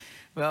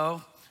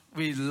Well,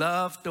 we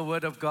love the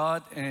Word of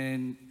God,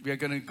 and we are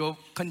going to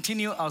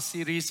continue our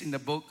series in the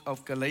book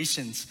of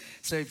Galatians.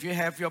 So if you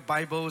have your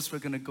Bibles, we're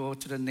going to go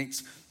to the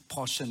next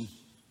portion.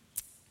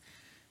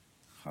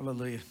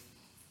 Hallelujah.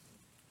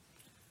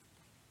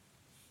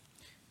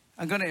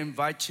 I'm going to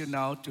invite you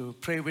now to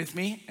pray with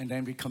me, and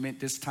then we commit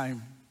this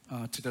time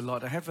to the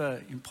Lord. I have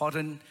an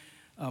important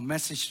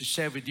message to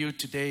share with you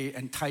today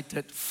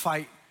entitled,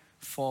 Fight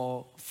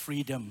for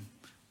Freedom.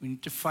 We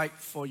need to fight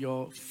for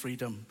your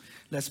freedom.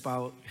 Let's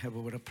bow, have a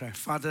word of prayer.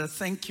 Father,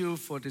 thank you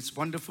for these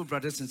wonderful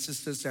brothers and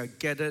sisters that are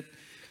gathered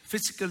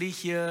physically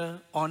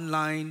here,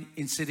 online,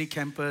 in City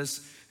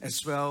Campus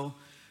as well,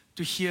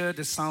 to hear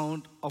the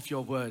sound of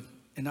your word.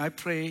 And I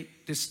pray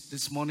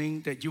this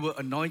morning that you will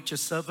anoint your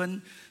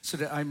servant so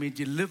that I may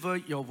deliver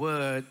your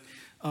word,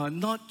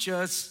 not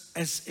just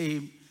as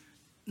a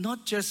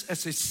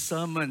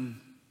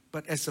sermon,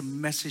 but as a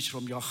message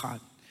from your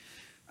heart.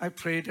 I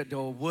pray that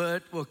your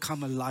word will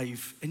come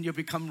alive and you'll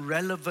become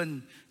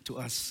relevant to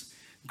us.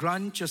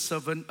 Grant your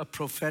servant a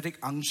prophetic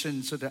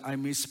unction so that I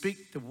may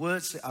speak the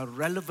words that are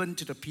relevant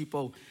to the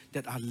people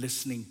that are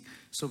listening.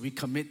 So we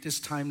commit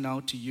this time now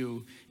to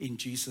you in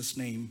Jesus'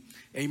 name.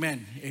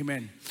 Amen.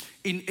 Amen.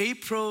 In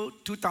April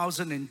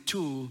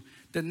 2002,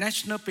 the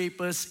national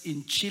papers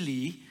in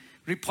Chile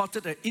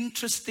reported an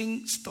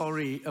interesting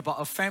story about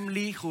a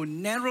family who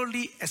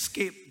narrowly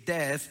escaped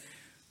death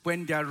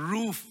when their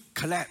roof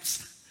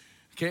collapsed.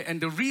 Okay,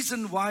 and the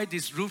reason why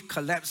this roof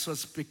collapsed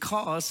was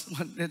because,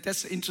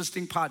 that's the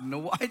interesting part. Now,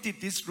 why did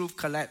this roof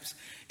collapse?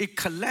 It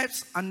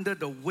collapsed under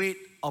the weight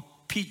of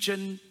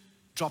pigeon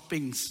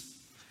droppings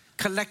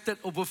collected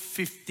over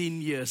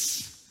 15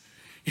 years.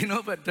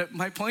 But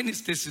my point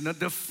is this,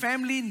 the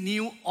family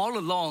knew all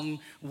along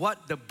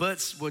what the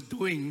birds were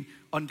doing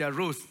on their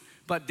roof,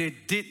 but they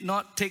did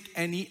not take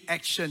any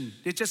action.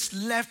 They just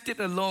left it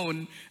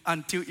alone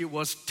until it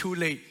was too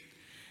late.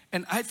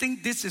 And I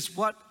think this is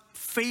what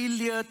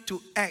failure to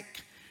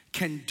act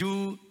can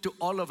do to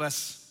all of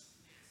us.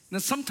 Now,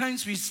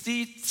 sometimes we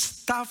see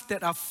stuff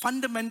that are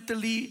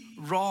fundamentally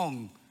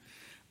wrong,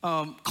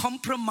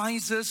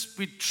 compromises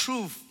with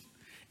truth,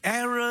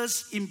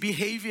 errors in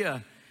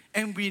behavior,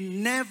 and we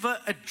never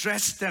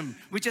address them.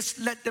 We just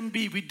let them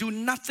be. We do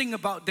nothing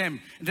about them.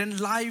 And then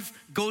life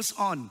goes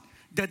on.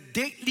 The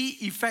deadly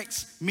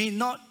effects may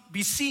not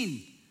be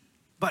seen,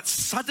 but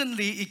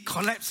suddenly it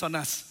collapses on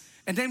us.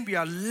 And then we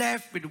are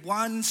left with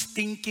one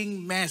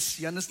stinking mess.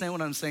 You understand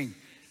what I'm saying?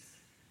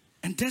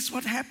 And that's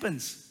what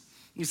happens.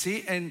 You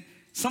see, and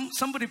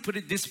somebody put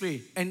it this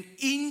way: an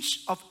inch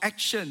of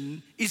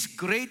action is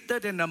greater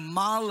than a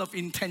mile of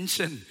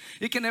intention.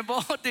 You can have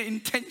all the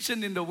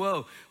intention in the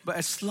world, but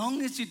as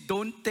long as you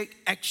don't take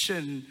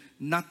action,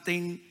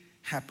 nothing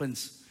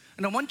happens.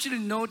 And I want you to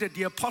know that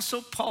the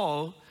Apostle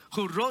Paul,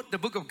 who wrote the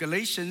book of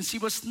Galatians, he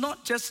was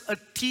not just a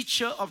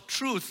teacher of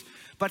truth,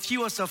 but he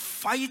was a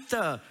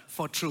fighter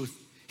for truth.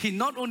 He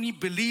not only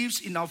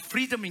believes in our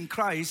freedom in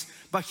Christ,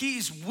 but he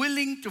is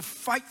willing to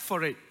fight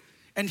for it.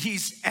 And he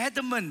is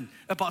adamant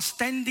about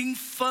standing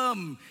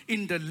firm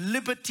in the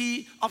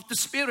liberty of the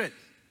Spirit.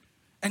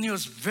 And he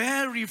was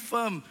very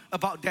firm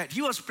about that.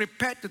 He was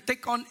prepared to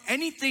take on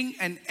anything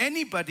and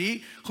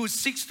anybody who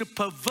seeks to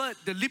pervert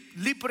the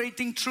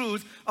liberating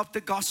truth of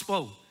the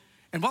gospel.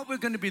 And what we're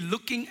going to be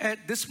looking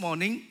at this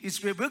morning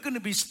is we're going to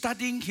be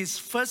studying his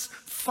first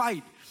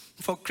fight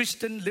for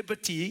Christian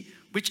liberty,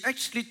 which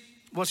actually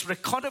was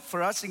recorded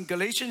for us in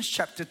Galatians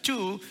chapter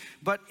 2,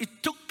 but it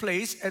took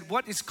place at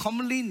what is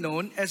commonly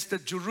known as the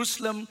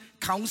Jerusalem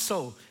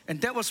Council.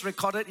 And that was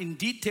recorded in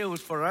detail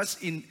for us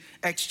in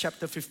Acts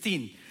chapter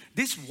 15.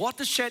 This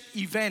watershed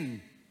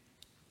event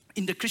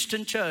in the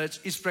Christian church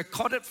is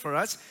recorded for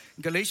us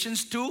in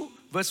Galatians 2,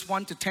 verse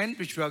 1 to 10,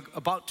 which we are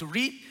about to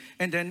read,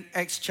 and then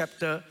Acts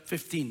chapter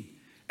 15.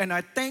 And I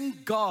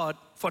thank God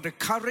for the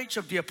courage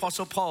of the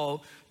Apostle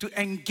Paul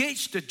to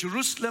engage the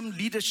Jerusalem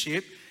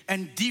leadership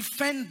and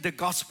defend the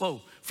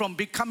gospel from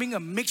becoming a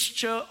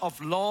mixture of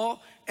law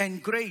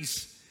and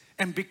grace.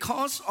 And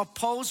because of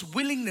Paul's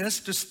willingness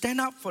to stand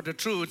up for the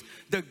truth,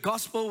 the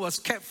gospel was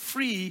kept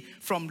free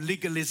from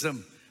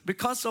legalism.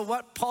 Because of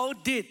what Paul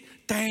did,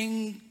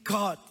 thank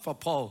God for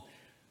Paul.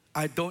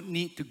 I don't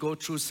need to go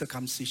through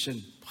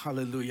circumcision.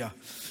 Hallelujah.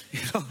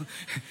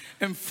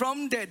 And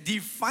from that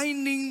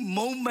defining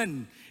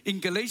moment in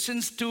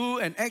Galatians 2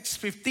 and Acts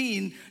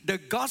 15, the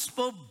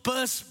gospel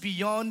burst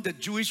beyond the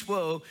Jewish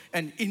world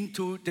and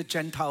into the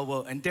Gentile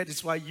world. And that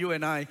is why you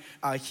and I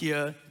are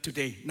here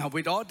today. Now,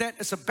 with all that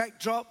as a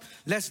backdrop,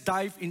 let's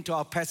dive into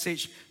our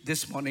passage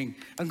this morning.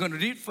 I'm going to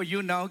read for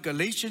you now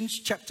Galatians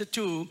chapter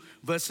 2,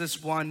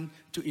 verses 1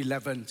 to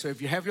 11. So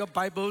if you have your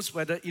Bibles,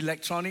 whether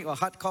electronic or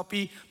hard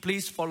copy,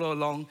 please follow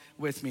along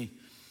with me.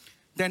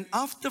 Then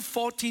after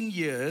 14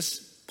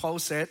 years, Paul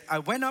said, I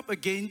went up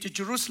again to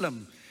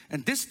Jerusalem,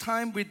 and this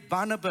time with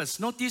Barnabas.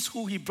 Notice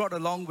who he brought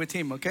along with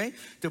him, okay?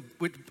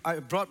 I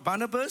brought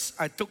Barnabas,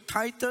 I took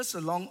Titus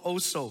along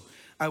also.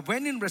 I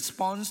went in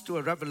response to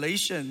a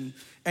revelation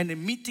and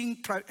in meeting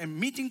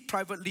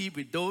privately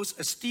with those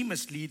esteemed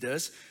as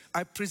leaders,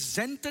 I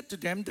presented to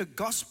them the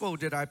gospel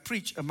that I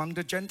preach among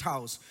the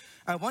Gentiles.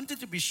 I wanted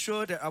to be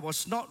sure that I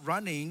was not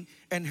running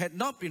and had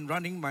not been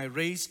running my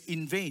race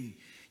in vain.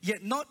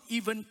 Yet not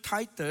even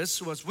Titus,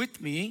 who was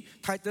with me,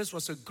 Titus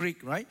was a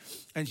Greek, right?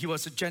 And he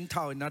was a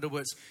Gentile, in other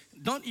words.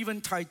 Not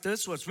even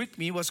Titus, who was with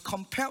me, was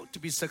compelled to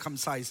be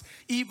circumcised,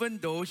 even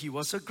though he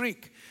was a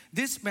Greek.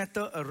 This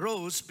matter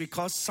arose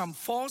because some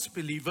false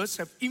believers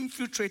have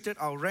infiltrated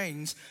our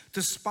ranks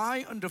to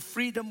spy on the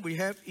freedom we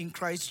have in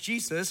Christ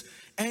Jesus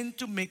and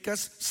to make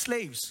us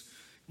slaves.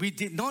 We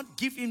did not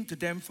give in to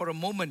them for a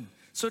moment,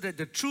 so that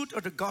the truth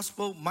of the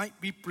gospel might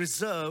be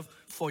preserved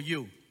for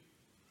you.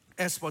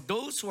 As for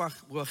those who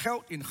were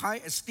held in high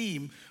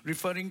esteem,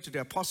 referring to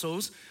the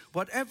apostles,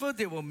 whatever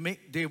they will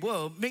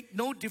make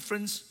no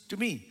difference to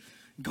me.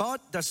 God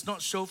does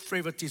not show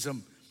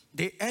favoritism.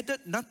 They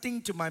added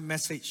nothing to my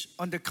message.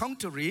 On the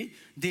contrary,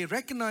 they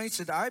recognized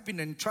that I've been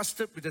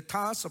entrusted with the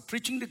task of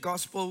preaching the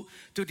gospel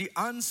to the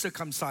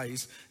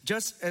uncircumcised,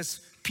 just as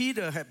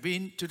Peter had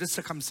been to the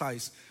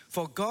circumcised.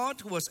 For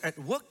God, who was at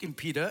work in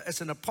Peter as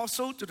an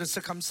apostle to the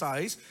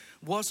circumcised,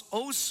 was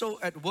also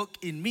at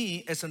work in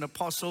me as an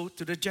apostle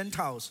to the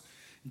Gentiles.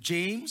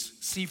 James,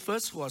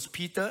 Cephas, who was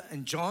Peter,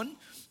 and John,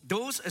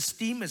 those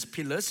esteemed as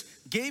pillars,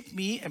 gave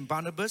me and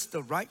Barnabas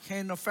the right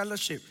hand of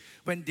fellowship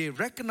when they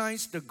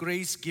recognized the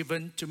grace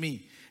given to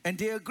me. And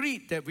they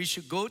agreed that we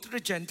should go to the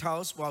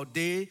Gentiles while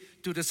they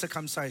to the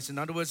circumcised. In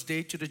other words,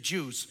 they to the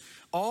Jews.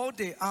 All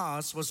they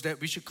asked was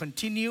that we should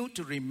continue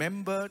to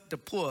remember the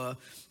poor,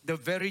 the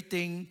very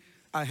thing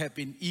I have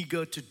been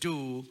eager to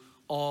do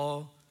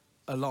all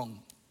along.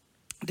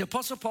 The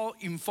Apostle Paul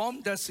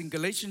informed us in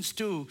Galatians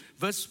 2,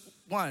 verse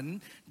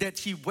 1, that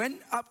he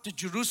went up to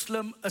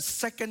Jerusalem a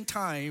second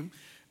time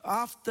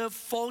after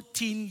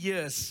 14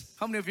 years.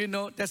 How many of you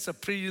know that's a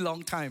pretty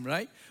long time,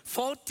 right?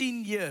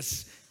 14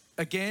 years.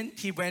 Again,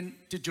 he went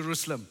to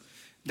Jerusalem.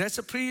 That's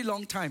a pretty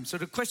long time. So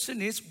the question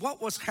is,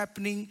 what was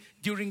happening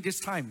during this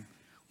time?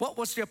 What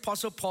was the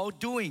Apostle Paul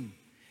doing?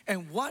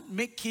 And what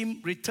made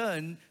him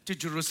return to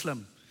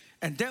Jerusalem?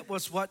 And that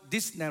was what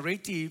this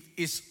narrative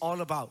is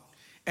all about.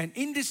 And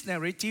in this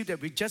narrative that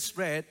we just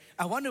read,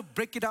 I want to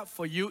break it up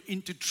for you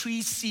into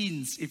 3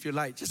 scenes, if you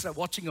like, just like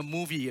watching a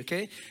movie,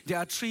 okay? There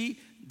are 3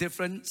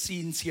 different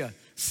scenes here.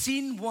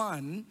 Scene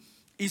 1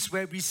 is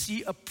where we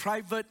see a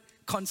private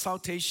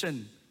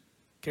consultation.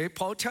 Okay,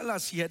 Paul tells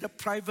us he had a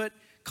private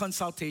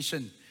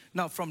consultation.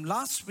 Now, from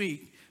last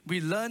week, we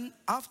learned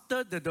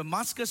after the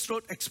Damascus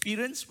Road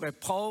experience where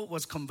Paul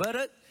was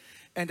converted,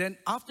 and then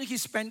after he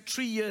spent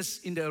 3 years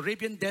in the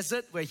Arabian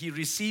desert where he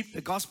received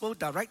the gospel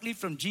directly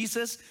from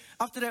Jesus,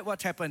 after that,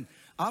 what happened?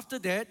 After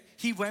that,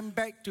 he went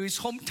back to his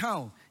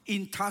hometown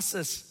in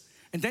Tarsus.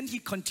 And then he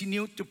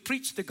continued to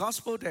preach the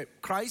gospel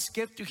that Christ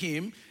gave to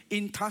him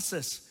in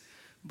Tarsus.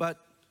 But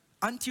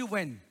until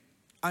when?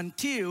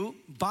 Until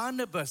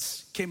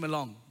Barnabas came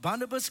along.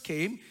 Barnabas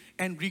came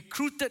and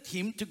recruited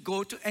him to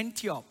go to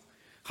Antioch.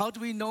 How do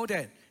we know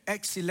that?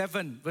 Acts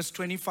 11, verse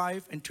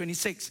 25 and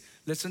 26.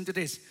 Listen to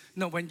this.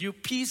 Now, when you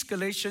piece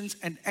Galatians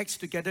and Acts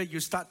together, you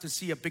start to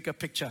see a bigger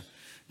picture.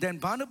 Then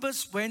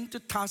Barnabas went to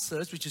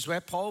Tarsus, which is where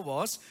Paul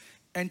was,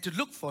 and to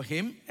look for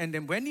him. And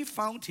then when he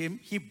found him,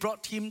 he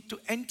brought him to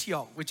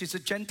Antioch, which is a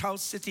Gentile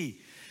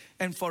city.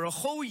 And for a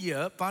whole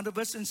year,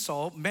 Barnabas and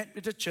Saul met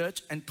with the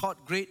church and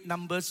taught great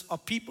numbers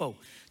of people.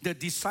 The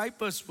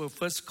disciples were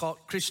first called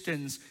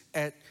Christians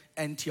at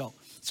Antioch.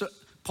 So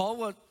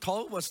Paul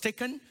was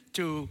taken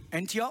to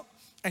Antioch,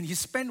 and he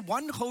spent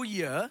 1 whole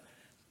year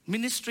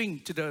ministering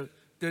to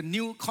the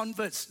new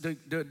converts, the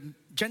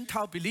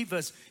Gentile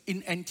believers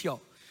in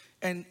Antioch.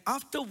 And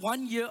after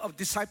 1 year of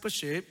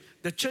discipleship,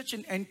 the church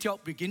in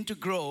Antioch began to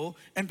grow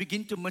and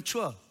begin to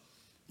mature.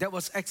 That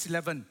was Acts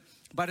 11.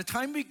 By the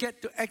time we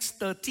get to Acts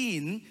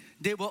 13,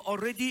 they were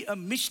already a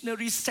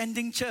missionary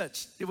sending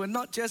church. They were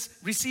not just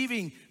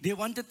receiving, they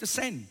wanted to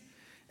send.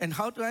 And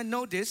how do I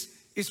know this?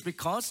 It's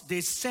because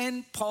they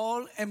sent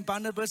Paul and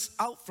Barnabas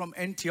out from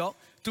Antioch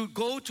to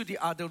go to the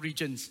other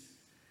regions.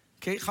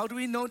 Okay, how do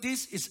we know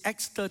this? It's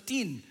Acts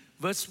 13,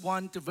 verse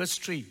 1 to verse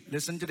 3.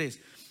 Listen to this.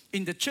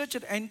 In the church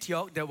at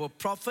Antioch, there were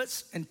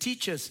prophets and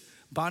teachers.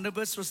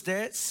 Barnabas was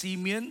there,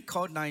 Simeon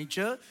called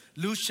Niger,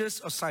 Lucius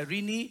of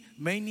Cyrene,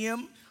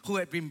 Manaen, who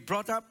had been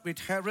brought up with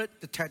Herod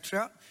the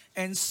Tetrarch,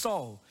 and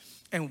Saul.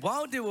 And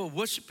while they were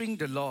worshiping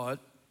the Lord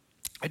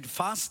and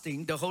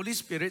fasting, the Holy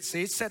Spirit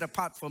says, set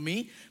apart for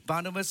me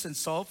Barnabas and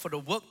Saul for the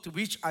work to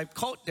which I've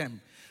called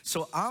them.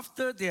 So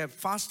after they have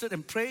fasted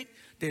and prayed,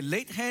 they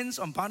laid hands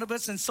on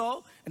Barnabas and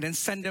Saul and then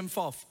sent them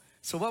forth.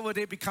 So what were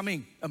they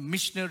becoming? A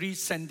missionary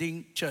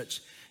sending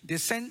church. They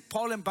sent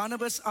Paul and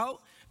Barnabas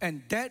out,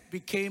 and that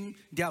became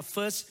their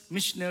first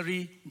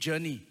missionary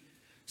journey.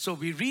 So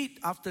we read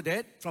after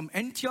that, from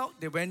Antioch,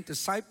 they went to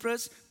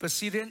Cyprus,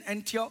 Pisidian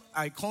Antioch,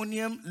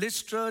 Iconium,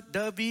 Lystra,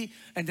 Derbe,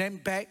 and then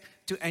back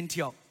to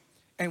Antioch.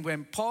 And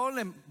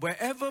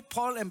wherever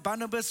Paul and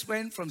Barnabas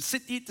went from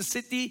city to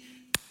city,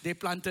 they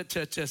planted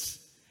churches.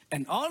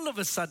 And all of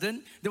a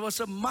sudden, there was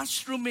a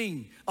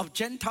mushrooming of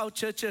Gentile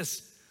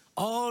churches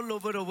all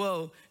over the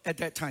world at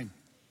that time.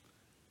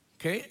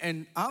 Okay,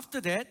 and after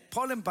that,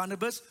 Paul and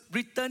Barnabas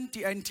returned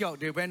to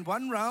Antioch. They went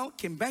one round,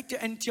 came back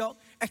to Antioch,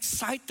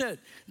 excited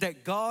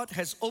that God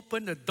has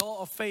opened the door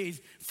of faith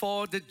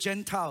for the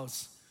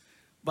Gentiles.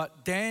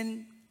 But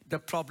then the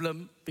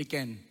problem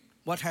began.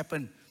 What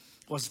happened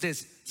was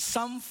this.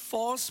 Some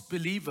false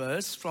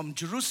believers from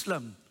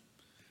Jerusalem,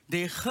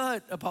 they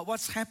heard about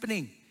what's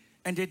happening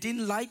and they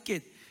didn't like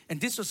it. And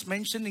this was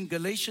mentioned in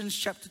Galatians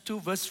chapter 2,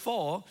 verse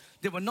 4.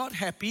 They were not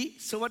happy.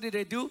 So what did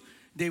they do?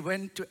 They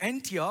went to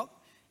Antioch.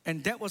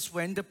 And that was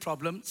when the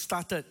problem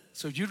started.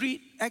 So you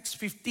read Acts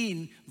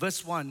 15,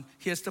 verse 1.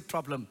 Here's the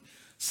problem.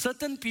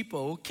 Certain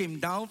people came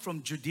down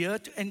from Judea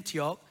to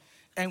Antioch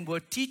and were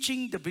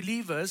teaching the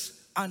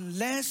believers,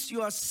 unless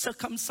you are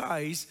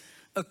circumcised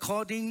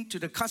according to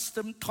the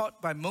custom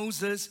taught by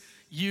Moses,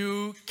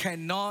 you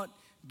cannot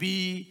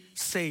be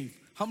saved.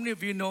 How many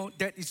of you know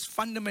that is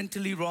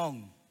fundamentally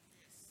wrong?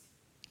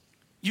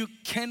 You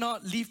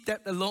cannot leave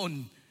that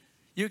alone.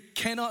 You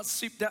cannot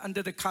sweep that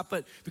under the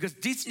carpet, because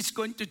this is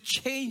going to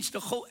change the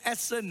whole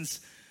essence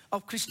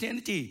of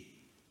Christianity.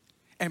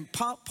 And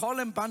Paul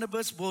and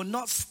Barnabas will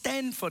not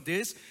stand for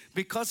this,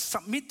 because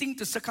submitting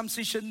to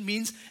circumcision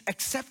means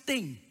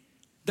accepting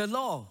the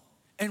law.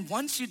 And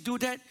once you do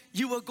that,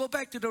 you will go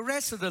back to the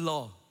rest of the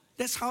law.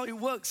 That's how it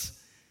works.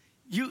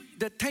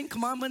 The 10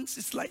 Commandments,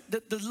 it's like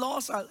the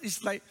laws are,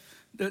 it's like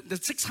the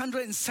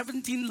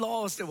 617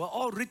 laws that were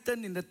all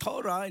written in the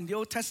Torah, in the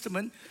Old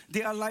Testament.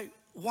 They are like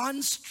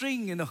one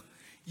string, you know.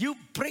 You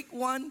break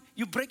one,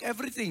 you break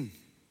everything.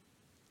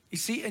 You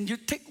see, and you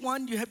take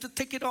one, you have to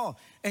take it all.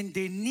 And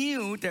they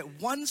knew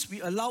that once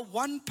we allow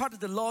one part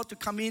of the law to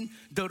come in,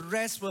 the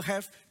rest will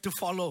have to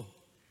follow.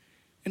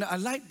 You know, I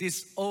like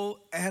this old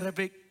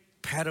Arabic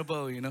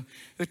parable, you know.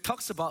 It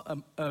talks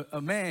about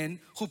a man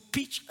who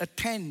pitched a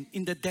tent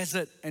in the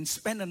desert and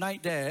spent the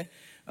night there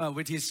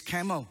with his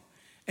camel.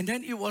 And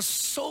then it was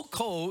so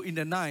cold in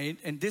the night,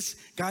 and this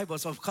guy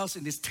was, of course,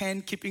 in his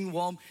tent keeping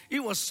warm. It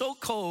was so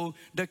cold,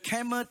 the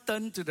camel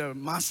turned to the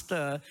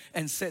master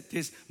and said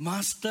this,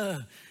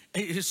 "Master,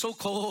 it is so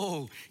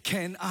cold.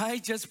 Can I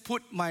just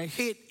put my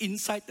head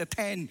inside the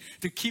tent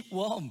to keep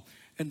warm?"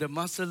 And the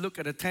master looked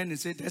at the tent and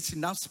said, "That's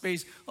enough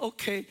space.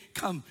 Okay,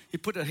 come." He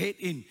put a head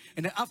in.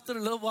 And then after a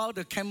little while,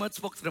 the camel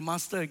spoke to the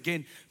master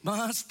again.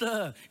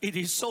 "Master, it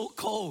is so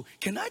cold.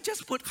 Can I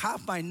just put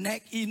half my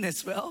neck in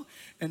as well?"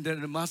 And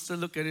then the master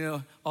looked at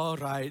it, "All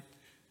right."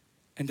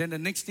 And then the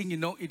next thing you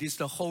know, it is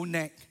the whole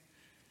neck.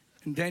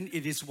 And then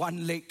it is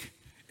one leg.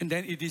 And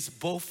then it is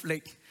both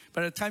legs.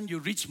 By the time you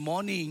reach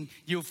morning,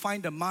 you'll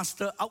find the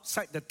master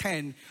outside the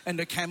tent and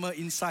the camel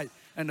inside.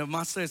 And the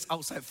master is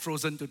outside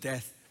frozen to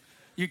death.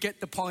 You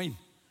get the point?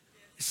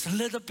 It's a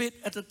little bit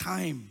at a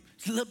time.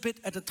 A little bit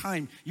at a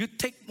time. You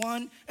take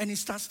one and it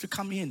starts to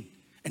come in.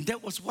 And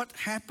that was what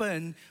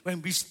happened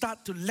when we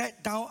start to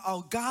let down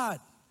our guard.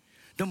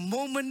 The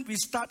moment we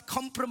start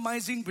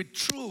compromising with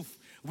truth,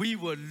 we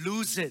will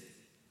lose it.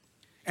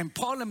 And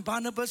Paul and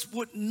Barnabas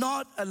would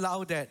not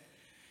allow that.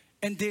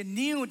 And they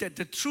knew that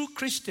the true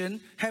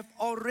Christian have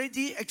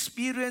already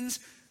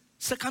experienced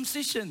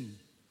circumcision.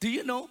 Do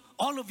you know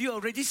all of you are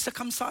already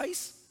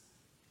circumcised?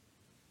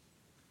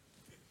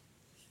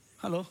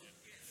 Hello?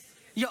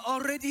 You're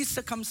already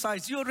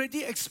circumcised. You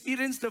already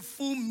experienced the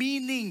full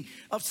meaning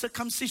of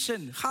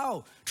circumcision.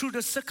 How? Through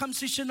the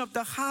circumcision of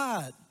the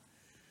heart.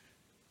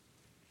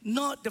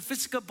 Not the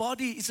physical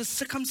body. It's a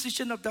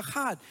circumcision of the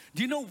heart.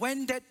 Do you know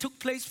when that took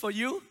place for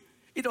you?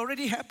 It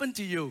already happened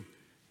to you.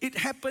 It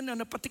happened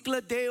on a particular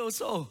day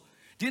also.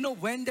 Do you know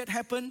when that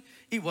happened?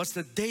 It was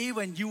the day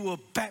when you were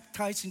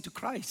baptized into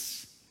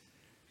Christ.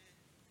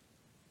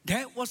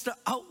 That was the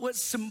outward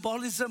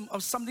symbolism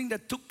of something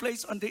that took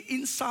place on the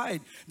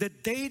inside. The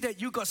day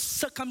that you got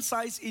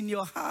circumcised in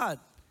your heart.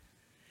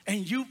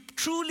 And you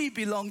truly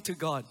belong to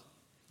God.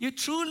 You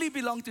truly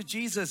belong to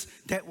Jesus.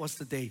 That was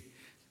the day.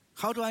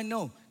 How do I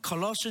know?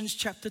 Colossians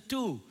chapter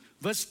 2,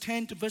 verse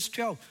 10 to verse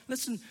 12.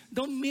 Listen,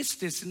 don't miss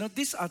this. You know,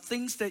 these are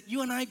things that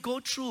you and I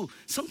go through.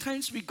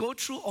 Sometimes we go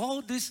through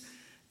all these,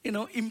 you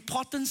know,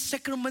 important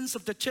sacraments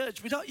of the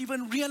church without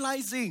even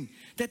realizing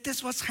that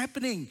that's what's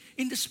happening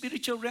in the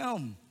spiritual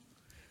realm.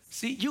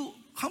 See,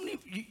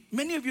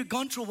 many of you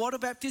gone through water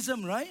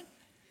baptism, right? Yes.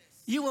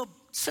 You were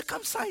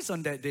circumcised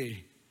on that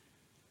day.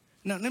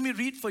 Now, let me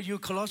read for you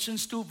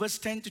Colossians 2, verse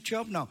 10 to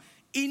 12 now.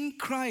 In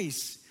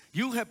Christ,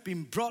 you have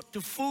been brought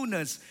to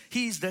fullness.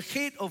 He is the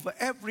head over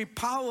every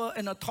power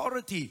and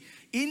authority.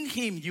 In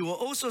Him, you were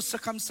also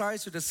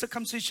circumcised with a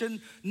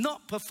circumcision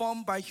not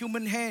performed by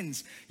human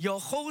hands. Your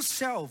whole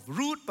self,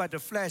 ruled by the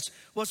flesh,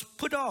 was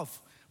put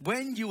off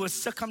when you were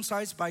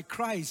circumcised by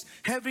Christ,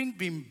 having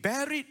been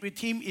buried with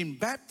Him in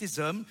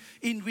baptism,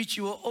 in which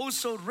you were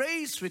also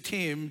raised with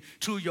Him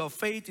through your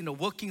faith in the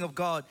working of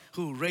God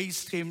who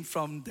raised Him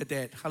from the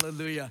dead.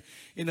 Hallelujah.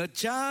 You know,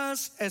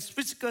 just as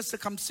physical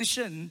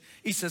circumcision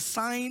is a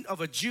sign of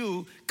a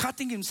Jew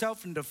cutting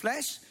himself in the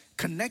flesh,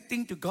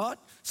 connecting to God,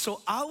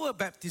 so our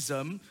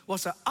baptism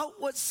was an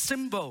outward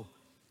symbol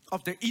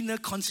of the inner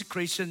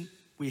consecration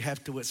we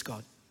have towards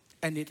God.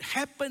 And it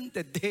happened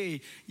the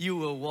day you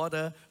were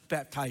water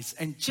baptized.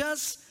 And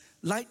just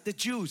like the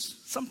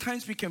Jews,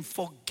 sometimes we can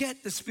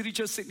forget the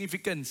spiritual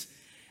significance.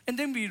 And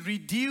then we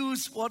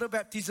reduce water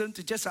baptism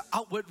to just an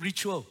outward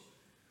ritual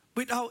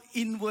without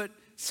inward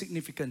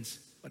significance.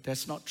 But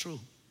that's not true.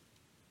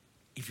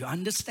 If you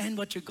understand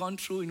what you've gone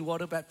through in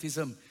water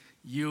baptism,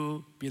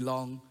 you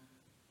belong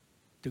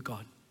to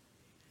God.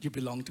 You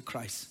belong to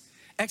Christ.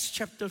 Acts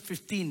chapter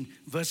 15,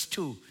 verse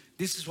 2.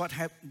 This is what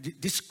happened,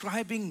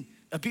 describing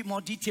a bit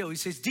more detail. It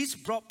says, this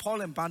brought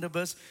Paul and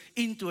Barnabas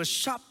into a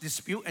sharp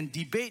dispute and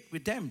debate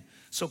with them.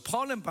 So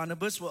Paul and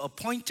Barnabas were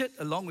appointed,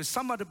 along with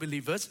some other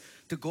believers,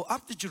 to go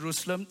up to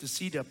Jerusalem to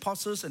see the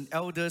apostles and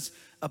elders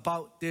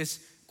about this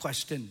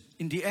question.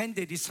 In the end,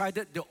 they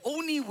decided the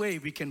only way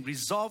we can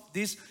resolve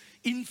this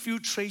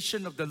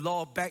infiltration of the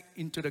law back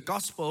into the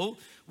gospel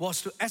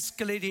was to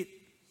escalate it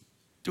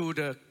to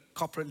the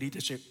corporate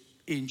leadership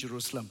in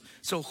Jerusalem.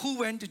 So who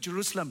went to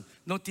Jerusalem?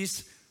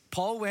 Notice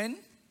Paul went,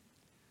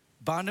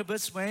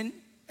 Barnabas went,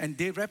 and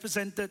they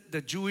represented the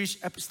Jewish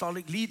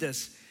apostolic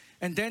leaders.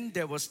 And then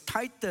there was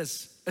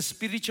Titus, a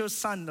spiritual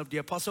son of the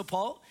Apostle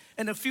Paul,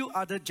 and a few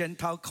other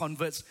Gentile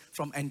converts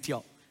from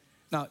Antioch.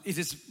 Now,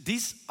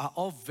 these are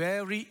all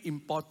very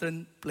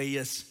important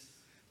players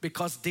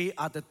because they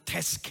are the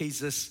test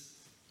cases.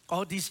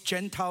 All these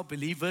Gentile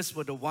believers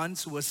were the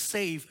ones who were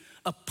saved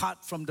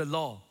apart from the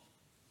law.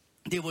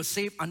 They were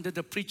saved under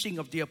the preaching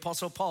of the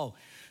Apostle Paul.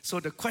 So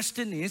the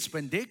question is,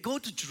 when they go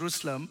to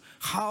Jerusalem,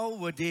 how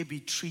will they be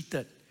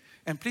treated?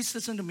 And please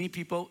listen to me,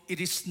 people. It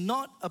is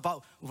not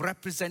about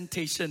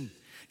representation.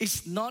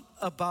 It's not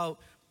about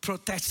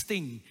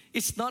protesting.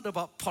 It's not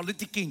about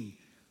politicking.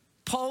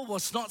 Paul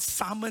was not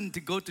summoned to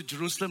go to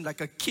Jerusalem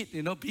like a kid,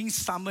 being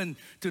summoned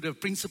to the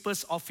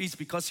principal's office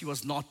because he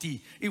was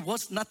naughty. It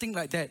was nothing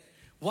like that.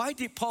 Why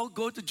did Paul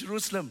go to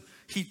Jerusalem?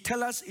 He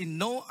tells us in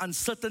no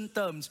uncertain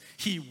terms,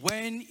 he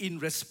went in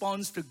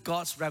response to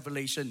God's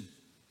revelation.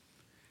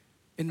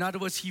 In other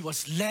words, he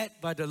was led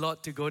by the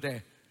Lord to go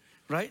there.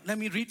 Right? Let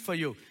me read for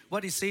you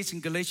what it says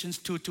in Galatians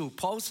 2:2.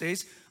 Paul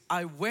says,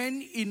 I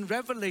went in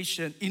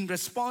revelation, in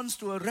response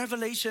to a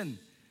revelation.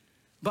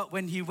 But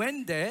when he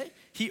went there,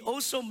 he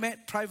also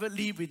met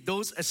privately with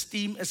those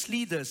esteemed as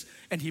leaders,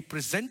 and he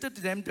presented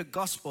to them the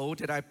gospel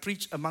that I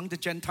preached among the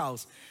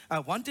Gentiles. I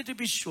wanted to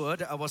be sure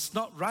that I was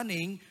not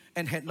running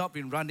and had not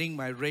been running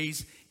my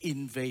race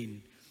in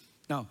vain.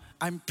 Now,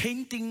 I'm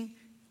painting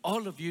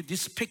all of you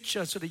this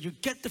picture so that you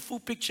get the full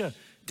picture.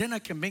 Then I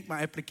can make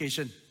my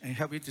application and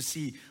help you to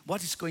see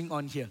what is going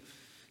on here.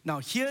 Now,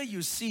 here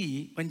you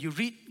see, when you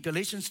read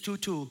Galatians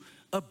 2:2,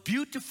 a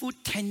beautiful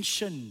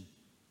tension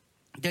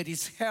that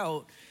is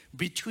held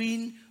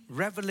between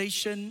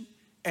revelation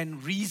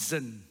and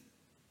reason,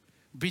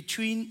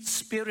 between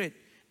spirit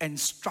and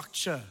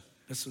structure.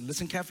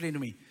 Listen carefully to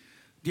me.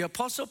 The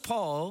Apostle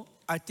Paul,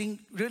 I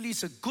think, really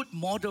is a good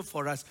model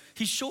for us.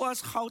 He shows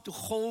us how to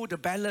hold the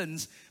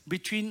balance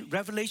between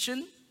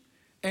revelation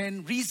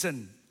and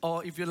reason,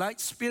 or if you like,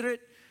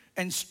 spirit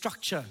and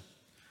structure.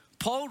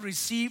 Paul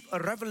received a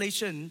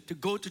revelation to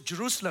go to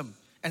Jerusalem,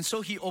 and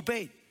so he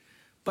obeyed.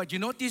 But you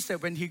notice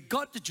that when he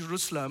got to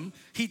Jerusalem,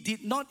 he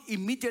did not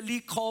immediately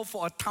call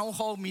for a town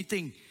hall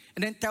meeting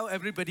and then tell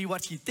everybody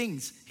what he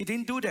thinks. He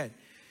didn't do that.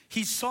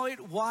 He saw it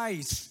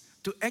wise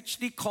to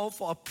actually call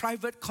for a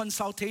private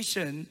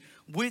consultation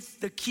with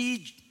the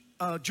key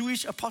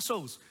Jewish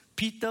apostles,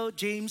 Peter,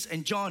 James,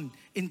 and John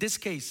in this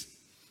case.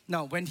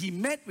 Now, when he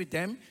met with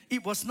them,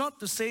 it was not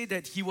to say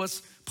that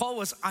Paul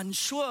was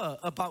unsure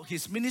about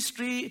his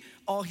ministry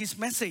or his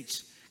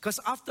message. Because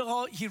after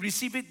all, he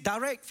received it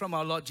direct from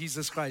our Lord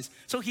Jesus Christ.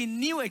 So he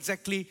knew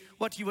exactly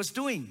what he was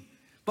doing.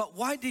 But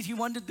why did he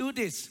want to do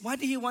this? Why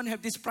did he want to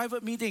have this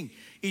private meeting?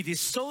 It is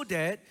so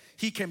that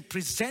he can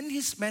present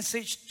his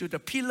message to the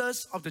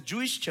pillars of the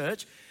Jewish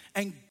church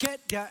and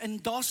get their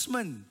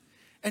endorsement.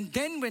 And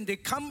then when they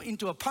come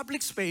into a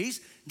public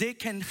space, they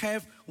can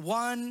have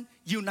one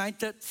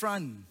united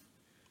front.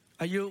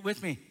 Are you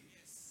with me?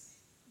 Yes.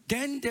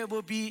 Then there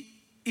will be,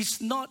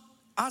 it's not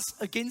us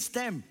against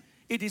them.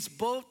 It is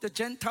both the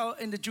Gentile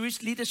and the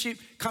Jewish leadership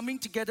coming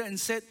together and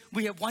said,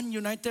 we have one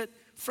united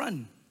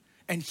front.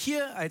 And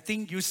here I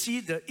think you see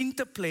the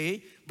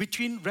interplay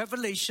between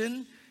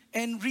revelation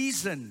and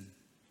reason.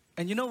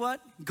 And you know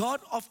what? God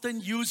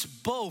often uses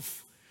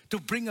both to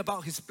bring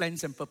about his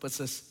plans and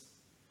purposes.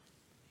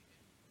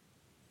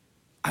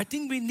 I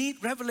think we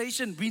need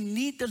revelation. We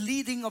need the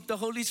leading of the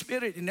Holy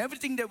Spirit in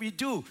everything that we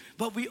do.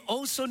 But we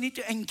also need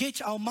to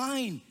engage our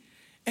mind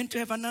and to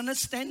have an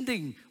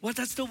understanding. What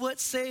does the word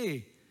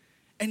say?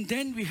 And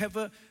then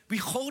we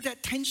hold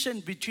that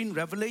tension between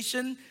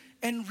revelation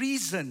and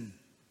reason.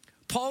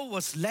 Paul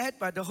was led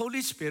by the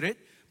Holy Spirit,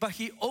 but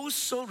he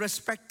also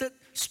respected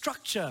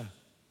structure.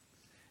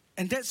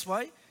 And that's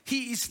why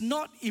he is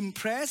not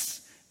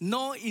impressed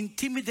nor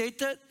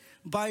intimidated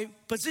by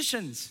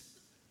positions,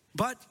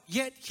 but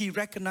yet he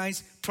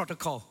recognized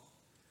protocol.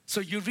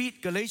 So you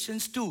read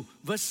Galatians 2,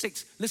 verse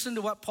 6. Listen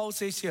to what Paul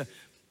says here.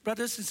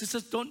 brothers and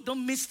sisters,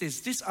 don't miss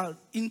this. These are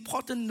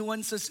important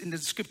nuances in the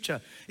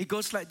scripture. It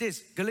goes like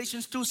this.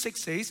 Galatians 2:6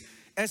 says,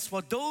 as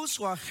for those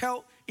who are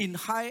held in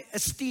high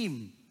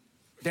esteem,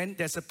 then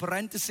there's a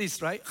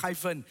parenthesis, right?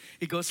 Hyphen.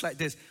 It goes like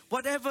this.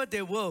 Whatever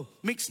they were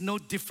makes no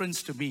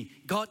difference to me.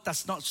 God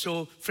does not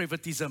show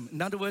favoritism.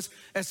 In other words,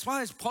 as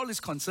far as Paul is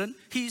concerned,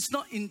 he is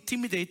not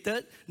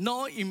intimidated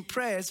nor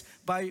impressed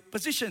by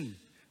position.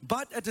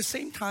 But at the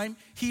same time,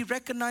 he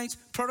recognized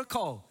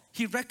protocol.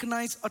 He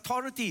recognized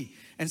authority.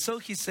 And so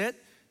he said,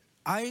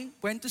 I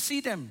went to see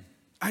them.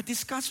 I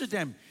discussed with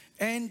them.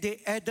 And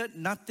they added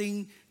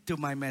nothing to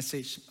my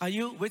message. Are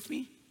you with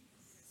me?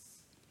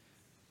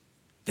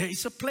 There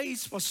is a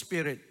place for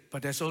spirit,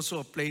 but there's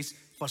also a place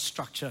for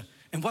structure.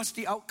 And what's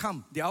the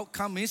outcome? The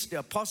outcome is the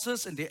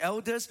apostles and the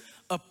elders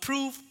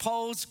approved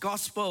Paul's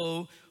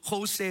gospel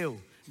wholesale.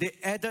 They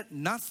added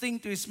nothing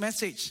to his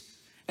message.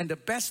 And the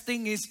best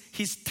thing is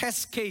his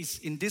test case,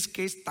 in this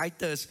case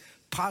Titus,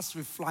 passed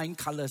with flying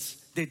colors.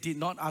 They did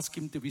not ask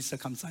him to be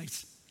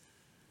circumcised.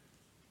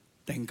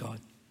 Thank God.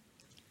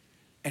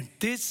 And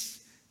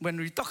this, when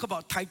we talk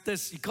about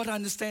Titus, you got to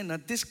understand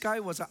that this guy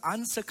was an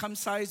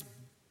uncircumcised,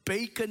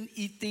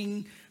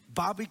 bacon-eating,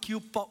 barbecue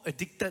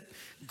pork-addicted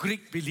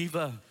Greek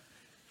believer,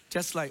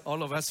 just like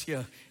all of us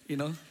here, you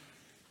know.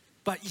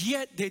 But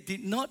yet they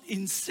did not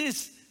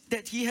insist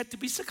that he had to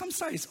be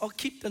circumcised or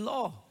keep the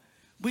law,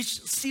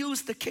 which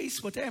seals the case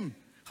for them.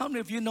 How many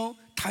of you know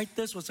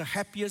Titus was the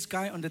happiest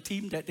guy on the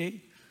team that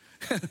day?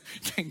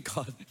 Thank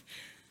God.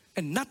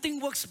 And nothing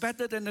works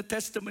better than a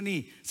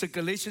testimony. So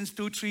Galatians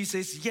 2:3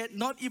 says, yet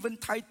not even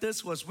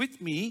Titus was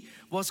with me,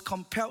 was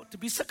compelled to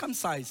be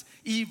circumcised,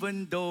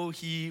 even though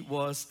he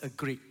was a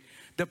Greek.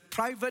 The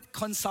private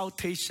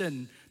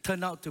consultation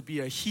turned out to be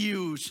a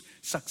huge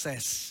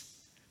success.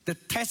 The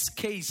test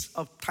case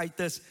of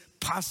Titus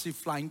passed with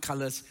flying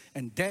colors,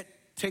 and that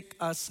takes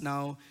us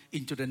now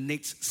into the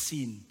next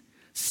scene.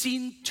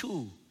 Scene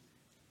 2.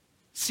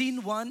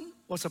 Scene 1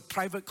 was a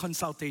private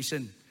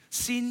consultation.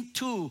 Scene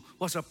 2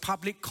 was a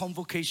public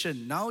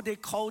convocation. Now they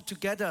called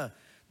together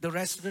the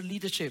rest of the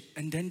leadership,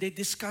 and then they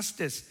discussed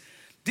this.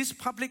 This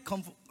public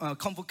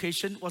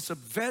convocation was a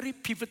very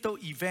pivotal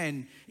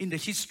event in the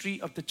history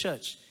of the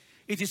church.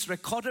 It is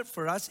recorded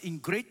for us in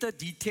greater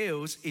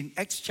details in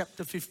Acts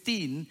chapter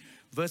 15,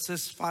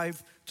 verses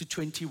 5 to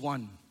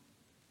 21.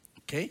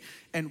 Okay?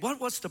 And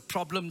what was the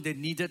problem they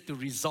needed to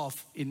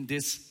resolve in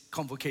this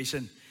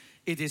convocation?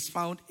 It is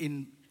found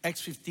in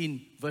Acts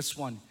 15, verse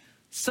 1.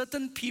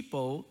 Certain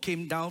people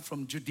came down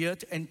from Judea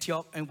to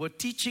Antioch and were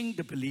teaching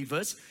the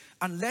believers,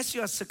 unless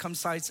you are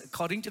circumcised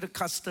according to the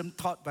custom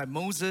taught by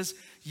Moses,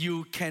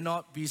 you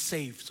cannot be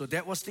saved. So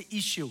that was the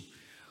issue.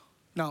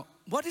 Now,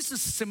 what is the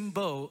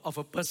symbol of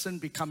a person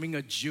becoming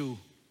a Jew?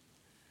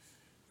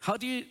 How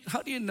do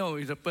you know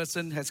if a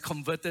person has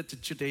converted to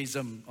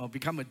Judaism or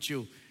become a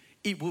Jew?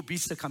 It will be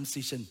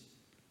circumcision.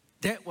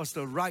 That was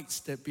the rights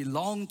that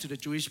belonged to the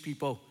Jewish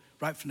people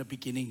right from the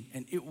beginning,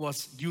 and it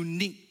was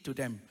unique to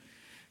them.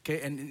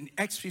 Okay, and in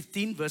Acts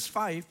 15, verse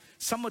 5,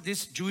 some of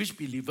these Jewish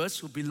believers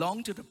who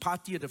belonged to the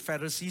party of the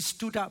Pharisees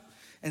stood up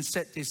and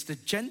said this: the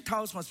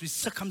Gentiles must be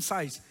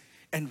circumcised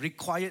and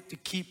required to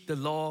keep the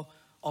law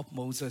of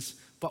Moses.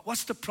 But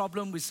what's the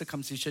problem with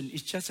circumcision?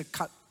 It's just a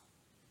cut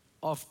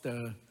of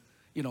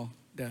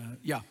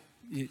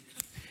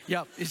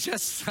it's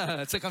just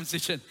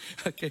circumcision.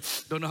 Okay,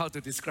 don't know how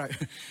to describe.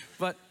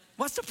 But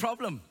what's the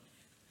problem?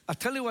 I'll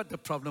tell you what the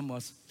problem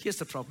was. Here's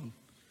the problem.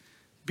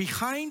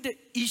 Behind the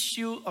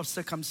issue of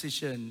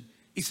circumcision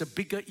is a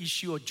bigger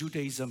issue of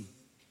Judaism,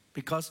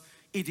 because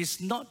it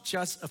is not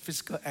just a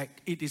physical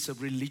act, it is a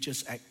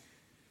religious act.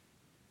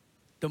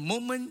 The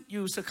moment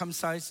you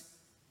circumcise,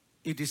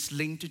 it is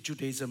linked to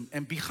Judaism.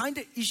 And behind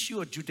the issue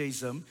of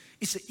Judaism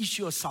is the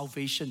issue of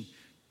salvation,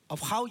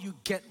 of how you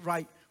get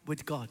right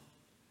with God.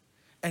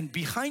 And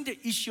behind the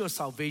issue of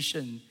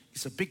salvation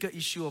is a bigger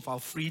issue of our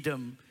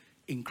freedom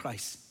in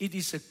Christ. It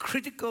is a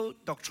critical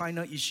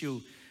doctrinal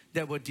issue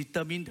that will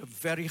determine the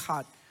very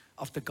heart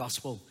of the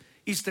gospel.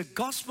 Is the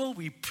gospel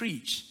we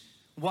preach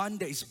one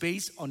that is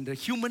based on the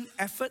human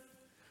effort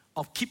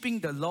of keeping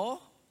the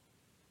law,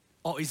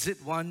 or is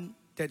it one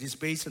that is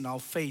based on our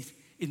faith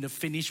in the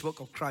finished work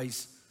of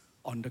Christ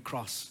on the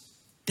cross?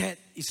 That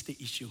is the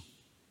issue.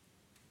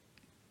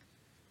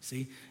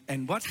 See?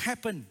 And what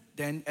happened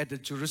then at the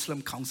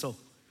Jerusalem Council?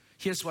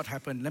 Here's what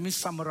happened. Let me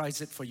summarize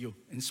it for you.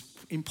 It's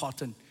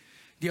important.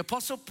 The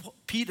Apostle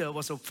Peter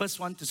was the first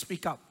one to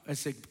speak up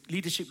as a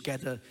leadership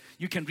gathered.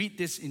 You can read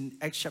this in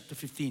Acts chapter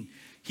 15.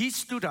 He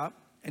stood up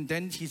and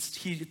then he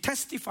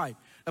testified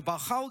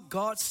about how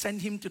God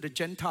sent him to the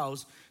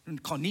Gentiles,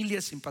 and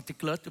Cornelius in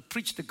particular, to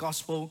preach the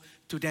gospel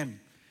to them.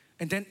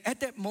 And then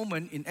at that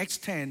moment in Acts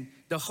 10,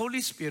 the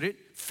Holy Spirit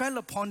fell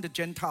upon the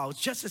Gentiles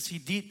just as he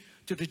did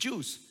to the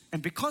Jews.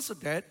 And because of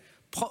that,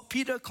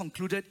 Peter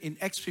concluded in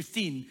Acts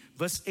 15,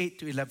 verse 8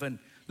 to 11.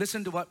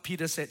 Listen to what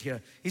Peter said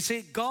here. He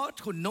said, God,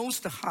 who knows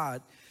the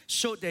heart,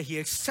 showed that he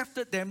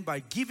accepted them by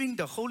giving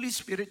the Holy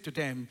Spirit to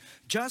them,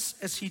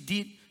 just as he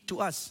did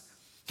to us.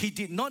 He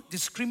did not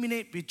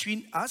discriminate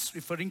between us,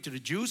 referring to the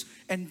Jews,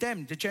 and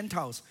them, the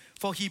Gentiles,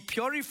 for he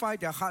purified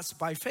their hearts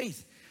by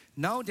faith.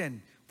 Now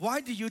then, why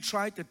do you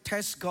try to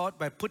test God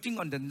by putting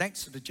on the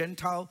necks of the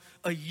Gentile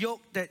a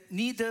yoke that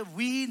neither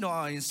we nor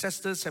our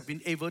ancestors have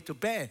been able to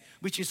bear,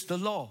 which is the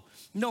law?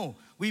 No,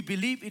 we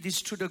believe it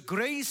is through the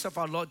grace of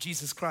our Lord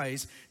Jesus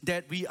Christ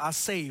that we are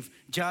saved,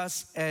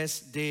 just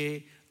as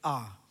they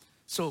are.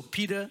 So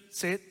Peter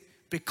said,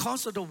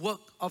 because of the work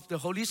of the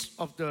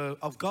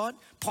of God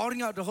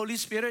pouring out the Holy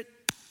Spirit,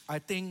 I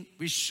think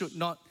we should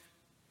not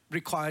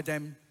require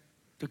them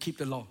to keep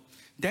the law.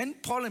 Then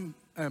Paul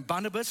and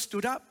Barnabas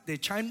stood up, they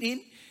chimed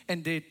in,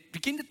 and they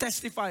begin to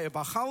testify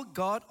about how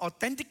God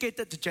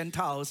authenticated the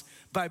Gentiles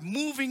by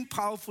moving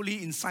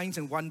powerfully in signs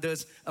and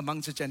wonders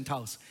amongst the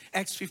Gentiles.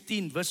 Acts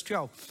 15 verse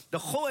 12. The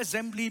whole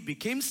assembly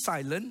became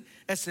silent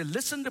as they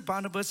listened to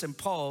Barnabas and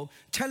Paul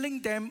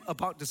telling them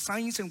about the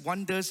signs and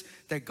wonders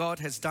that God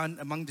has done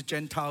among the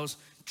Gentiles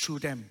through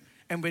them.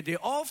 And when they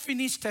all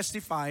finished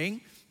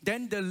testifying,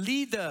 then the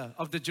leader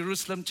of the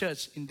Jerusalem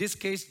church, in this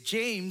case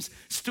James,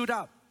 stood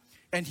up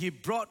and he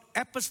brought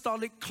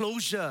apostolic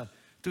closure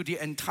to the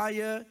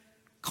entire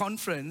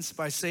conference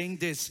by saying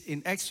this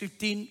in Acts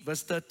 15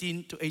 verse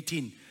 13 to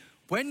 18.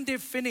 When they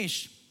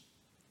finished,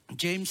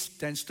 James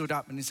then stood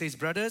up and he says,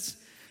 brothers,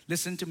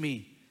 listen to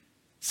me.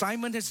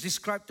 Simon has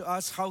described to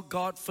us how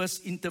God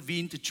first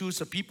intervened to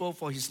choose a people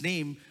for his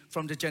name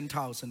from the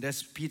Gentiles. And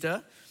that's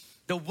Peter.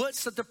 The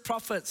words of the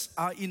prophets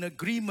are in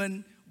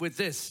agreement with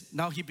this.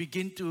 Now he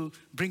began to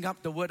bring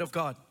up the word of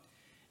God.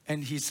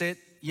 And he said,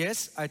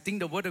 yes, I think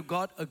the word of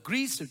God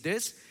agrees with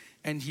this.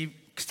 And he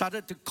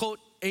started to quote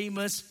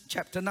Amos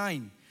chapter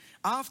 9.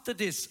 After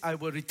this, I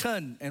will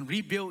return and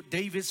rebuild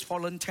David's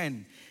fallen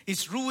tent.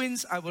 Its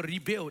ruins I will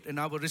rebuild and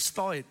I will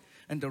restore it.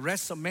 And the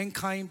rest of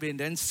mankind will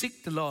then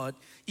seek the Lord,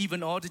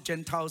 even all the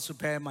Gentiles who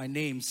bear my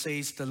name,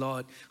 says the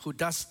Lord, who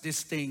does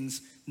these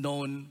things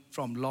known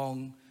from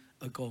long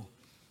ago.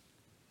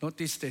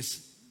 Notice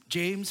this.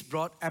 James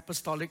brought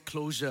apostolic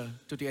closure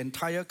to the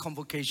entire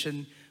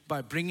convocation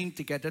by bringing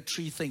together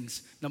three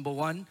things. Number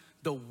one,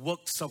 the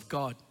works of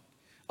God,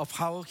 of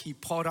how he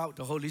poured out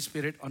the Holy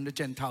Spirit on the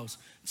Gentiles.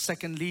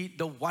 Secondly,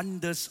 the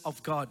wonders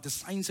of God, the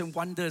signs and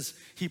wonders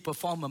he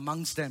performed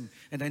amongst them.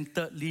 And then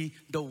thirdly,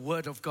 the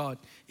word of God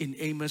in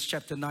Amos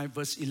chapter 9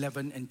 verse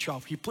 11 and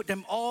 12. He put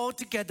them all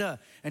together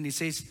and he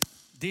says,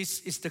 this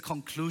is the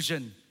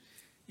conclusion.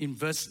 In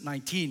verse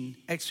 19,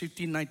 Acts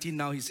 15:19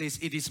 now he says,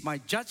 it is my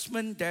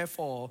judgment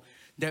therefore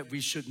that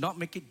we should not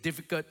make it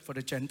difficult for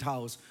the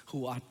Gentiles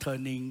who are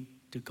turning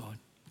to God.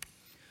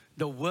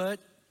 The word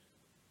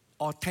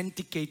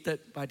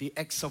authenticated by the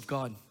acts of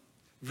God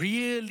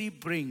really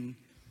bring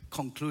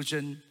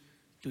conclusion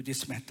to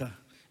this matter.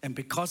 And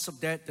because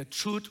of that, the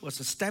truth was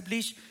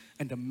established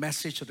and the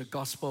message of the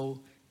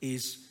gospel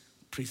is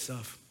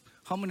preserved.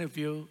 How many of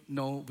you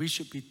know we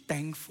should be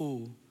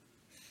thankful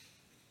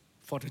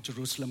for the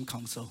Jerusalem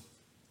Council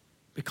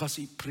because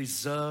it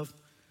preserved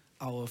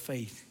our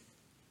faith?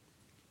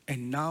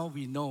 And now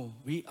we know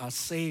we are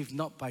saved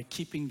not by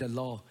keeping the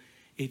law,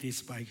 it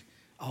is by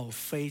our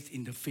faith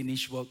in the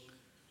finished work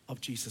of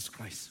Jesus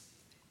Christ.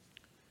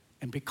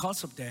 And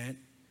because of that,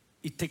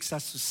 it takes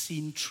us to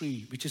scene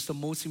 3, which is the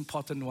most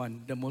important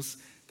one, the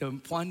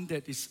one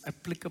that is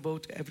applicable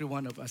to every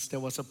one of us. There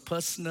was a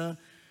personal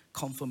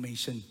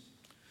confirmation.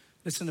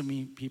 Listen to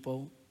me,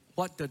 people.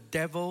 What the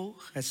devil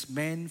has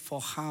meant for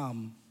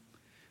harm,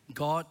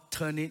 God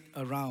turned it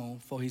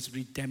around for his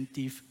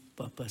redemptive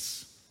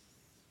purpose.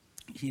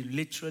 He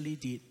literally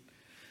did.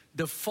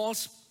 The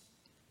false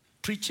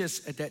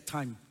preachers at that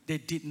time, they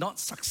did not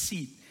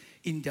succeed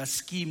in their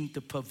scheme to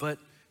pervert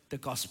the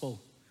gospel.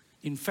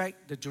 In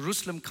fact, the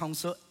Jerusalem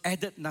Council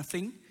added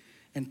nothing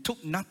and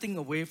took nothing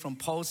away from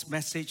Paul's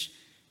message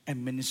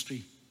and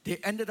ministry. They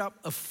ended up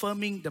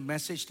affirming the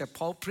message that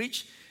Paul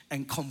preached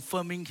and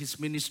confirming his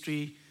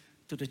ministry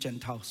to the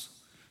Gentiles.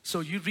 So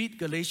you read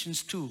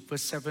Galatians 2,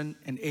 verse 7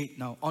 and 8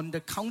 now. On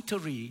the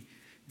contrary,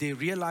 they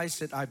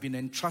realized that I've been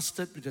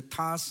entrusted with the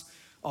task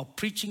of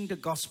preaching the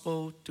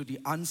gospel to the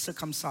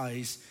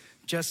uncircumcised,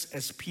 just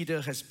as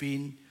Peter has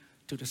been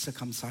to the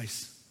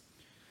circumcised.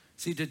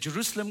 See, the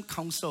Jerusalem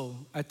Council,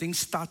 I think,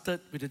 started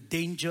with the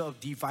danger of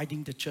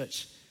dividing the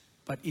church.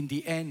 But in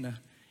the end,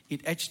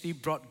 it actually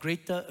brought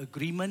greater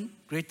agreement,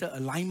 greater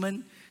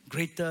alignment,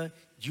 greater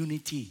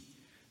unity.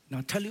 Now,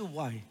 I'll tell you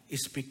why.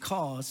 It's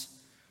because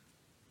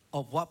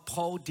of what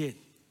Paul did.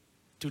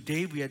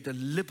 Today, we have the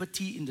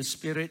liberty in the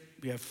Spirit.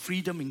 We have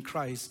freedom in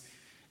Christ.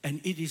 And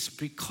it is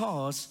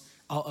because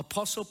our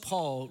Apostle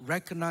Paul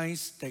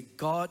recognized that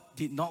God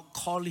did not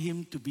call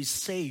him to be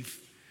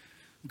safe.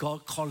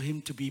 God called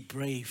him to be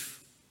brave.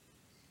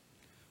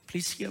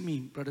 Please hear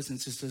me, brothers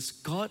and sisters.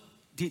 God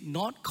did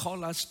not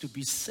call us to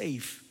be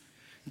safe.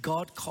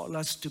 God called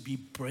us to be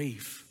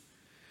brave.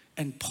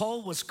 And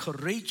Paul was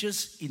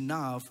courageous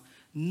enough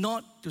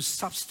not to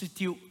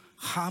substitute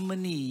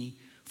harmony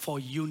for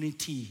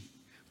unity.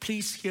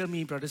 Please hear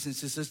me, brothers and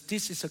sisters.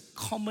 This is a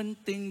common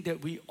thing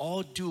that we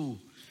all do.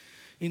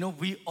 You know,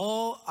 we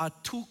all are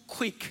too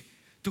quick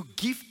to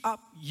give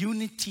up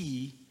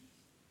unity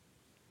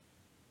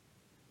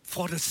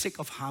for the sake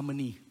of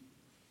harmony.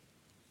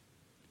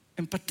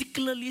 And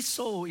particularly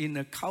so in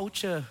a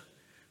culture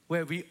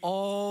where we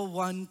all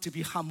want to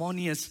be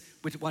harmonious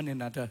with one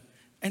another.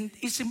 And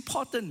it's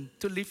important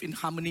to live in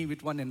harmony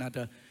with one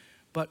another.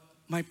 But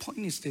my point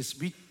is this: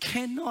 we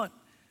cannot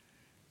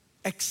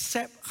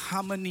accept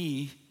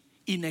harmony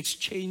in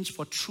exchange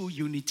for true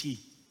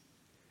unity.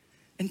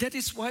 And that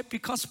is why,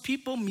 because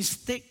people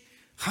mistake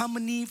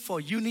harmony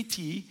for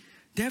unity,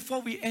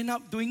 therefore we end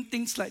up doing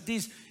things like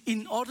this.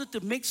 In order to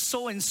make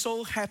so and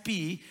so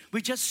happy,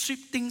 we just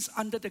sweep things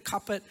under the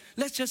carpet.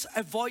 Let's just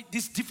avoid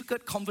this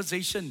difficult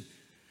conversation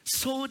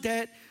so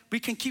that we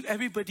can keep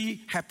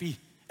everybody happy,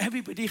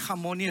 everybody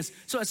harmonious.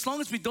 So as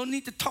long as we don't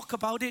need to talk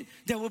about it,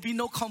 there will be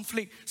no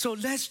conflict. So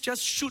let's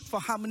just shoot for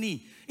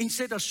harmony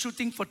instead of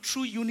shooting for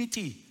true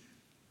unity.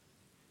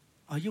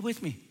 Are you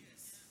with me?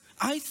 Yes.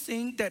 I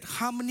think that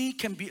harmony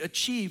can be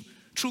achieved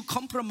through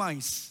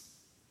compromise.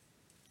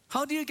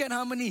 How do you get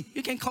harmony?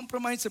 You can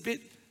compromise a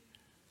bit.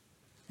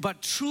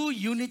 But true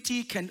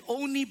unity can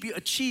only be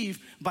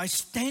achieved by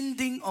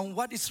standing on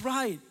what is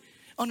right,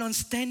 and on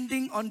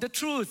standing on the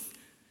truth.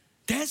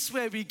 That's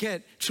where we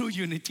get true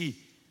unity.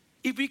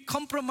 If we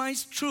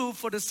compromise truth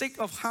for the sake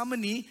of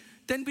harmony,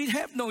 then we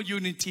have no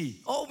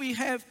unity. All we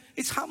have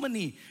is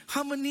harmony.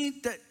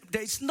 Harmony that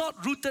is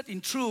not rooted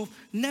in truth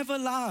never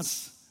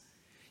lasts.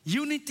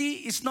 Unity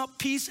is not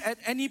peace at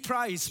any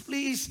price.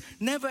 Please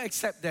never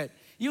accept that.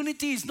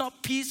 Unity is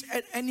not peace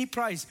at any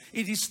price.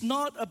 It is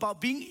not about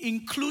being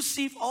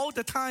inclusive all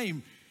the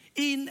time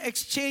in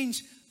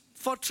exchange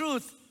for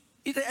truth,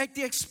 at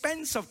the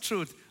expense of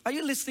truth. Are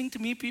you listening to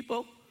me,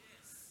 people?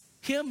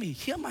 Hear me.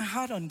 Hear my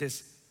heart on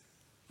this.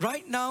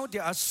 Right now,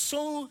 there are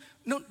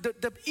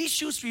the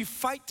issues we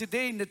fight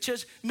today in the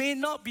church may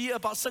not be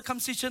about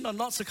circumcision or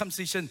not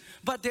circumcision,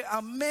 but there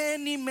are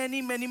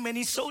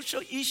many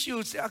social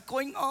issues that are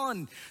going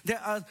on. There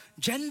are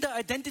gender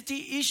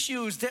identity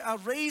issues. There are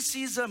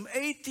racism,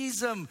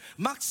 atheism,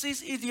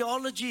 Marxist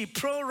ideology,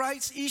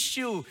 pro-rights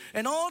issue,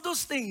 and all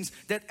those things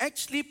that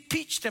actually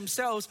pitch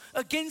themselves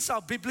against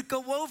our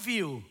biblical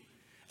worldview.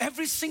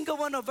 Every single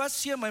one of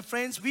us here, my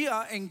friends, we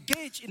are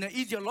engaged in an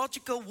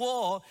ideological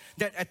war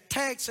that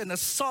attacks and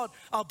assaults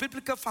our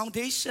biblical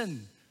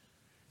foundation.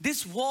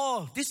 This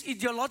war, this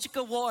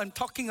ideological war I'm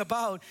talking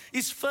about,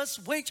 is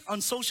first waged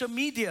on social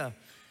media,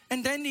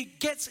 and then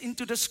it gets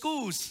into the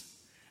schools,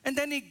 and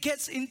then it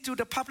gets into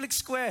the public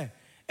square,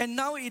 and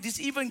now it is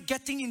even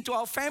getting into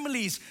our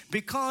families,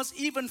 because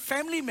even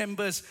family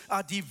members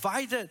are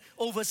divided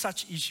over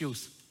such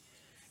issues.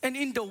 And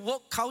in the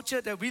woke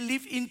culture that we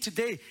live in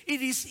today,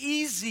 it is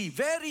easy,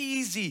 very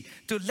easy,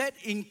 to let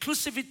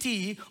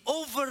inclusivity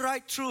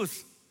override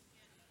truth.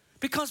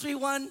 Because we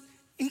want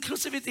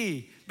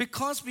inclusivity,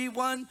 because we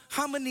want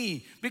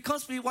harmony,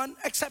 because we want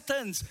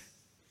acceptance,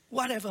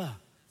 whatever.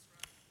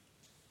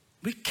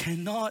 We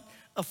cannot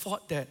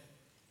afford that.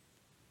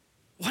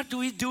 What do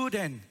we do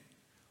then?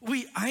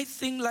 I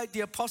think like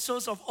the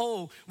apostles of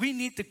old, we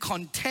need to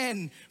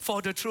contend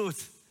for the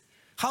truth.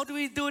 How do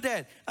we do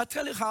that? I'll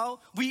tell you how.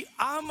 We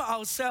arm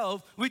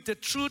ourselves with the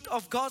truth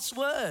of God's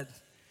word.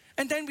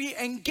 And then we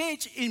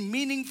engage in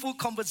meaningful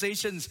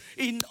conversations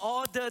in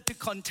order to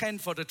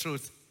contend for the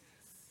truth.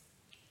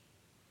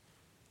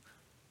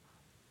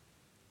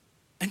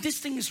 And this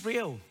thing is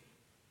real.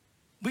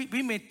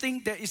 We may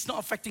think that it's not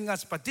affecting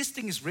us, but this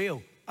thing is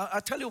real.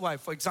 I'll tell you why.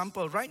 For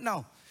example, right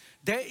now,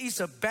 there is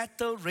a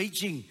battle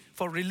raging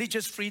for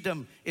religious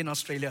freedom in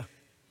Australia.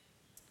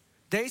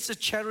 There is a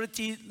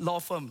charitable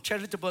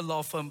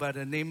law firm by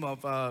the name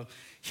of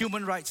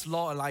Human Rights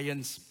Law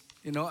Alliance.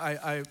 You know,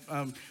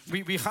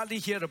 we hardly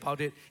hear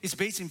about it. It's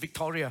based in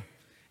Victoria.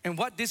 And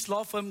what this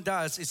law firm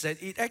does is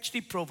that it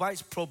actually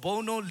provides pro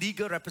bono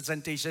legal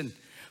representation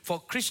for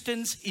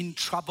Christians in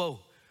trouble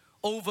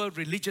over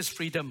religious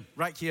freedom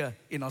right here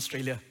in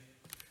Australia.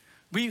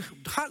 We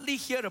hardly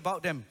hear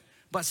about them.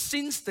 But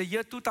since the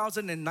year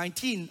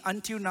 2019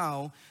 until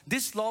now,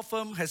 this law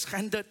firm has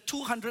handled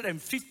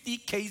 250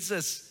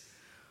 cases,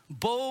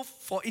 both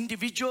for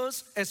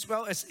individuals as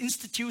well as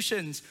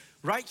institutions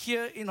right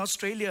here in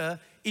Australia,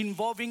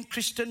 involving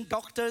Christian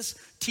doctors,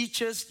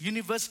 teachers,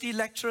 university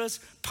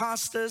lecturers,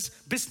 pastors,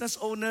 business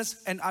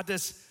owners, and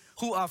others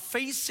who are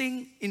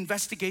facing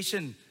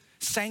investigation,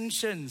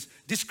 sanctions,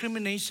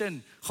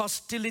 discrimination,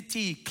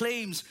 hostility,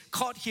 claims,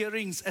 court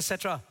hearings,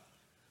 etc.,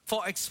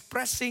 for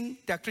expressing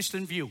their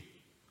Christian view.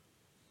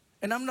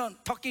 And I'm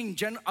not talking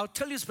general, I'll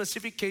tell you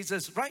specific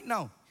cases right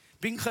now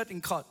being heard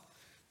in court.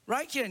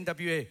 Right here in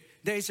WA,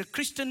 there is a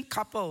Christian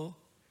couple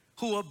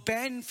who were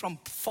banned from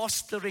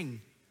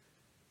fostering.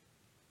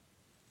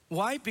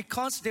 Why?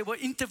 Because they were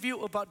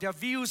interviewed about their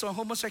views on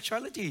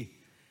homosexuality.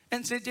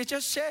 And so they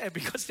just share,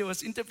 because they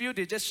was interviewed,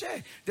 they just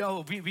share.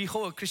 We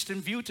hold a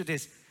Christian view to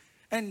this.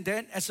 And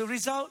then as a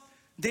result,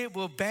 they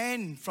were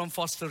banned from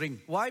fostering.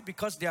 Why?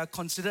 Because they are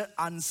considered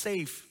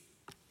unsafe.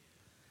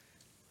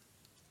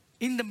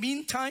 In the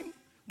meantime,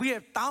 we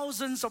have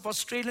thousands of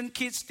Australian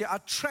kids that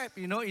are trapped,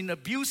 in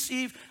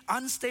abusive,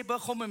 unstable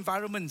home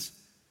environments.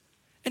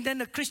 And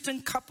then a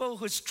Christian couple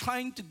who's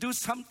trying to do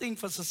something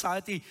for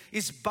society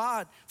is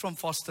barred from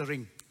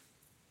fostering.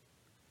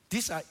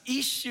 These are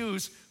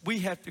issues we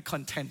have to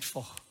contend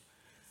for.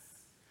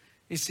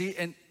 You see,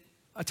 and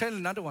I'll tell you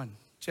another one,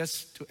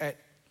 just to add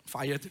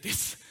fire to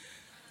this.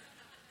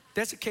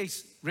 There's a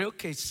case, real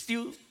case,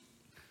 still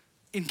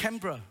in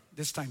Canberra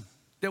this time.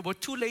 There were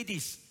two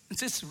ladies.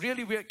 It's this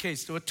really weird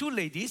case. There were two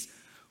ladies.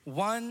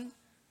 One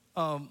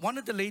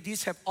of the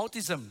ladies have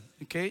autism,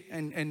 okay,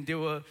 and they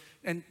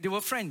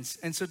were friends.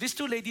 And so these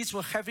two ladies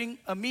were having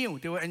a meal.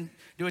 They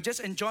were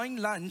just enjoying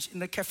lunch in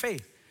the cafe.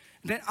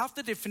 And then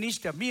after they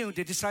finished their meal,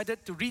 they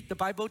decided to read the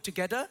Bible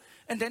together,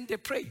 and then they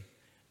pray,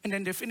 and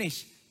then they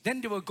finished.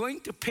 Then they were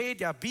going to pay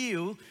their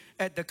bill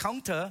at the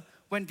counter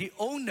when the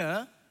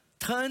owner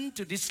turned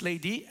to this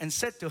lady and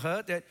said to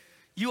her that,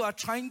 "You are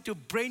trying to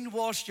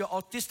brainwash your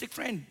autistic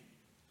friend."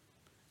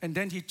 And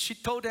then she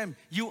told them,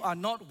 "You are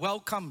not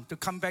welcome to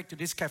come back to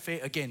this cafe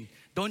again.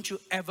 Don't you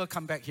ever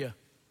come back here."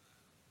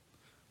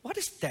 What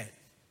is that?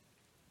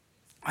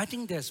 I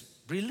think there's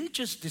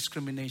religious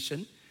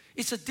discrimination.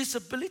 It's a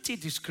disability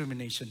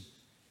discrimination.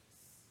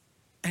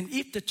 And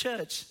if the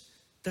church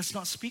does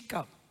not speak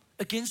up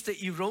against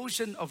the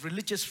erosion of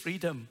religious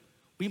freedom,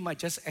 we might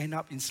just end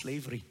up in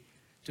slavery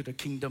to the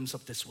kingdoms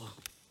of this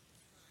world.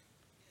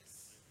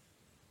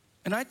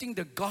 And I think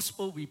the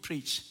gospel we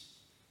preach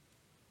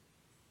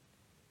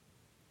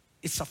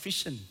is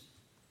sufficient.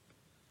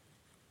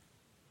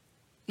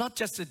 Not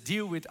just to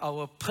deal with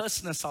our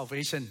personal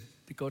salvation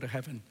to go to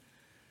heaven,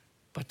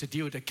 but to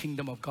deal with the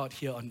kingdom of God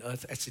here on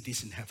earth as it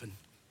is in heaven.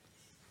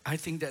 I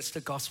think that's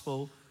the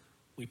gospel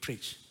we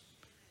preach.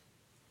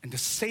 And the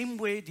same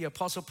way the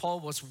Apostle Paul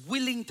was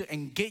willing to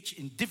engage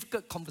in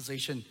difficult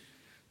conversation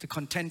to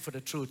contend for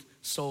the truth,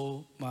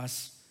 so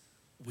must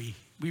we.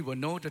 We will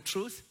know the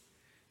truth,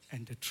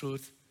 and the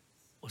truth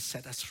will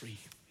set us free.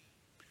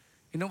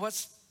 You know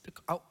what's the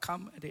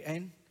outcome at the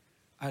end?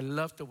 I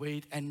love the way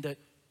it ended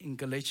in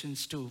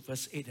Galatians 2,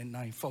 verse 8 and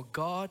 9. For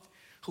God,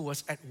 who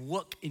was at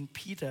work in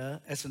Peter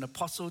as an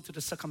apostle to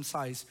the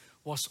circumcised,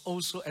 was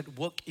also at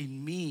work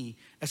in me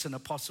as an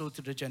apostle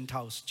to the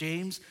Gentiles.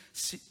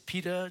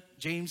 Peter,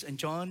 James, and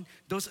John,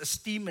 those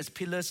esteemed as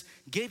pillars,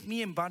 gave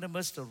me and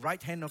Barnabas the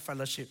right hand of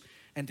fellowship,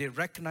 and they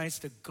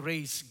recognized the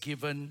grace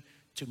given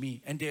to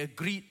me. And they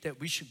agreed that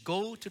we should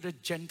go to the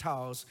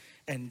Gentiles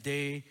and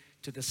they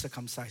to the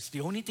circumcised.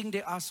 The only thing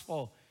they asked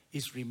for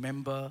is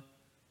remember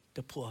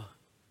the poor.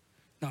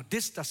 Now,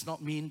 this does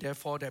not mean,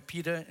 therefore, that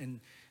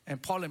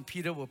Paul and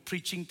Peter were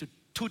preaching to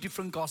two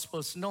different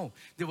gospels. No,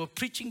 they were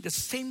preaching the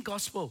same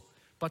gospel,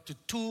 but to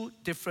two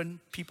different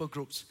people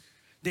groups.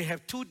 They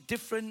have two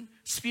different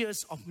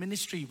spheres of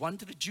ministry, one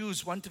to the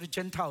Jews, one to the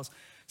Gentiles.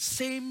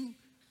 Same,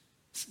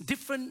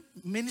 different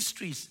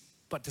ministries,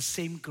 but the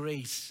same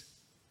grace.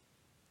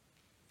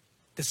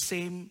 The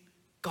same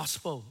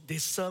gospel. They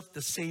serve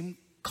the same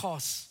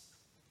cause.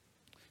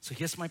 So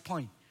here's my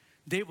point.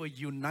 They were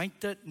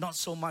united not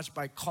so much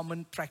by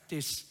common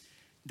practice,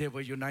 they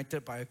were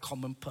united by a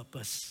common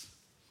purpose.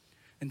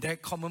 And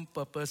that common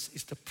purpose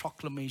is the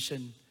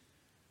proclamation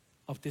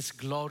of this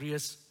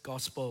glorious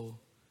gospel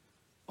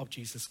of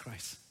Jesus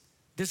Christ.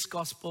 This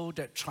gospel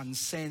that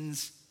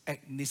transcends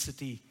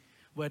ethnicity,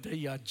 whether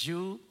you are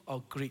Jew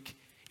or Greek.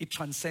 It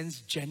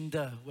transcends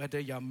gender, whether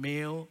you're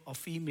male or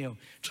female.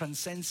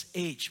 Transcends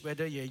age,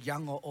 whether you're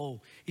young or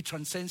old. It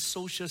transcends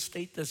social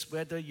status,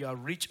 whether you are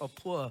rich or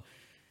poor.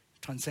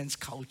 Transcends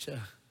culture,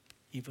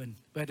 even,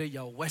 whether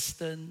you're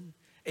Western,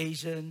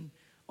 Asian,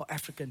 or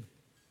African.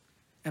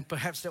 And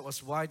perhaps that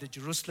was why the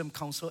Jerusalem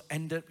Council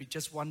ended with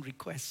just one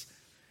request,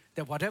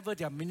 that whatever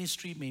their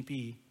ministry may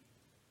be,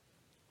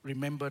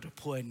 remember the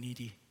poor and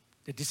needy,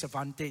 the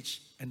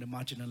disadvantaged and the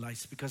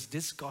marginalized, because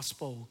this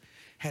gospel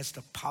has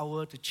the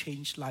power to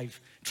change life,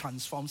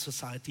 transform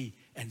society,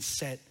 and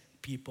set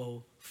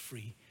people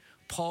free.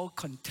 Paul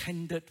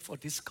contended for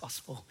this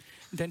gospel,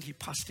 then he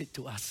passed it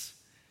to us.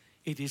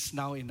 It is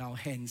now in our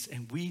hands,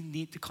 and we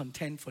need to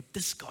contend for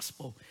this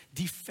gospel,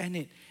 defend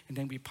it, and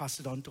then we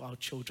pass it on to our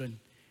children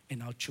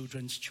and our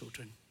children's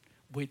children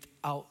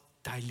without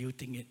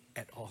diluting it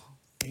at all.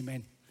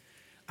 Amen.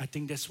 I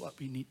think that's what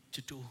we need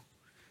to do.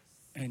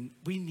 And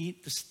we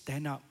need to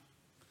stand up.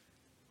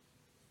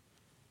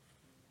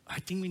 I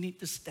think we need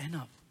to stand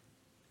up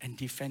and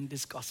defend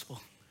this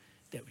gospel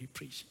that we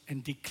preach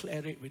and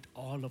declare it with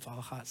all of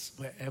our hearts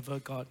wherever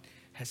God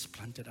has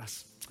planted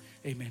us.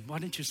 Amen. Why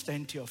don't you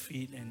stand to your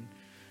feet, and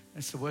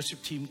as the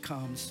worship team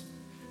comes,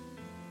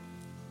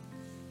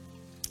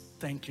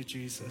 thank you,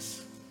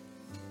 Jesus.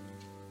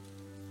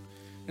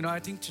 You know, I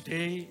think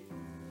today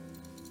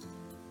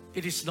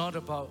it is not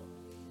about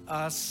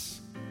us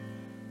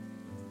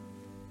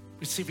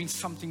receiving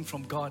something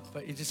from God,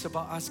 but it is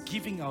about us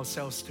giving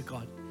ourselves to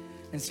God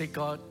and say,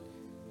 God,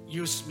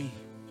 use me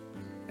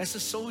as a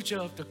soldier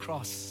of the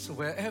cross. So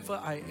wherever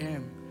I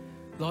am,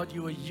 Lord,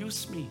 you will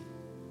use me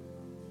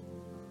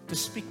to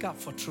speak up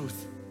for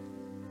truth,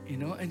 you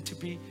know, and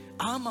to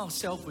arm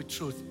ourselves with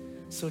truth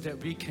so that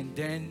we can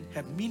then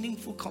have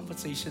meaningful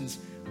conversations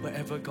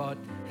wherever God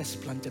has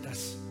planted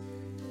us.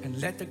 And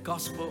let the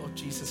gospel of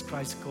Jesus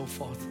Christ go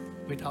forth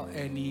without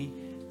any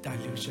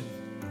dilution.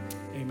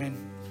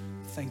 Amen.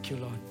 Thank you,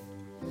 Lord.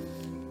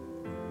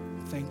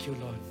 Thank you,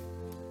 Lord.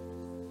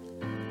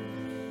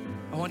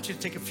 I want you to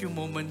take a few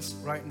moments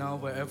right now,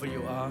 wherever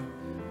you are.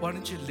 Why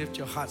don't you lift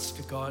your hearts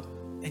to God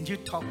and you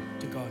talk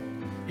to God.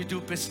 You do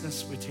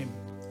business with Him.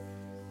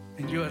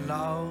 And you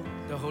allow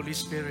the Holy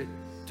Spirit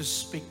to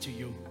speak to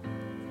you.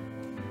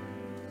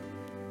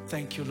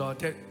 Thank you, Lord,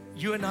 that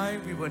you and I,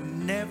 we will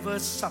never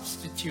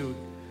substitute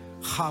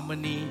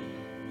harmony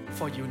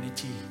for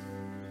unity.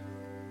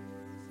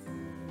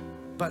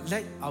 But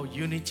let our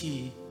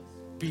unity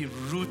be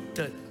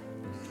rooted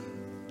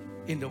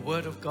in the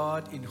Word of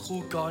God, in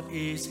who God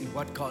is, in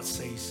what God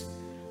says.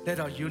 Let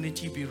our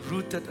unity be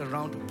rooted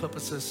around the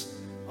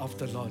purposes of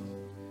the Lord.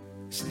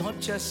 It's not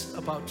just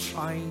about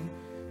trying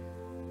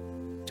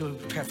to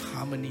have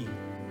harmony.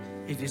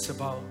 It is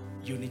about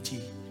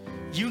unity.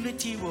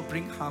 Unity will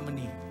bring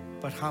harmony,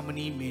 but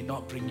harmony may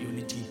not bring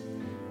unity.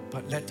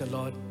 But let the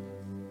Lord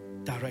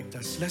direct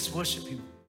us. Let's worship Him.